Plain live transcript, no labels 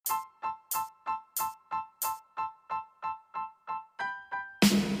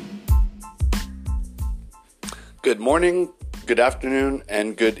Good morning, good afternoon,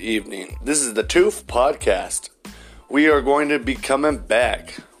 and good evening. This is the DaTooF's podcast. We are going to be coming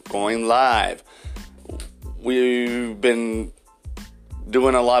back, going live. We've been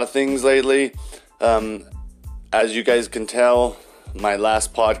doing a lot of things lately. As you guys can tell, my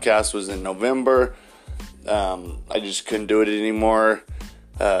last podcast was in November. I just couldn't do it anymore.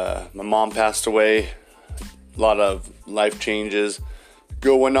 My mom passed away. A lot of life changes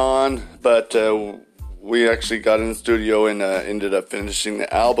going on, but we actually got in the studio and ended up finishing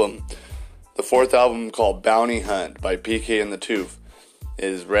the album. The fourth album, called Bounty Hunt by PK and DaTooF,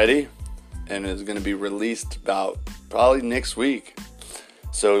 is ready and is going to be released about probably next week.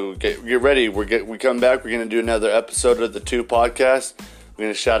 So get ready. We come back. We're going to do another episode of the DaTooF podcast. We're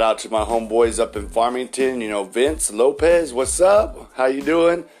going to shout out to my homeboys up in Farmington. Vince Lopez, what's up? How you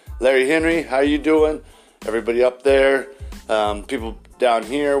doing? Larry Henry, how you doing? Everybody up there. People down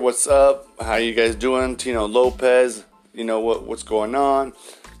here, what's up? How you guys doing? Tino Lopez, what's going on?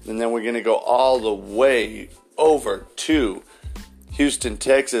 And then we're going to go all the way over to Houston,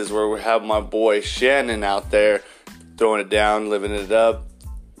 Texas, where we have my boy Shannon out there throwing it down, living it up,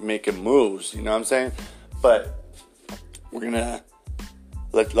 making moves, you know what I'm saying? But we're going to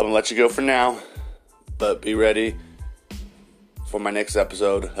let you go for now, but be ready for my next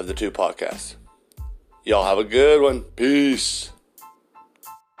episode of the DaTooF podcast. Y'all have a good one. Peace.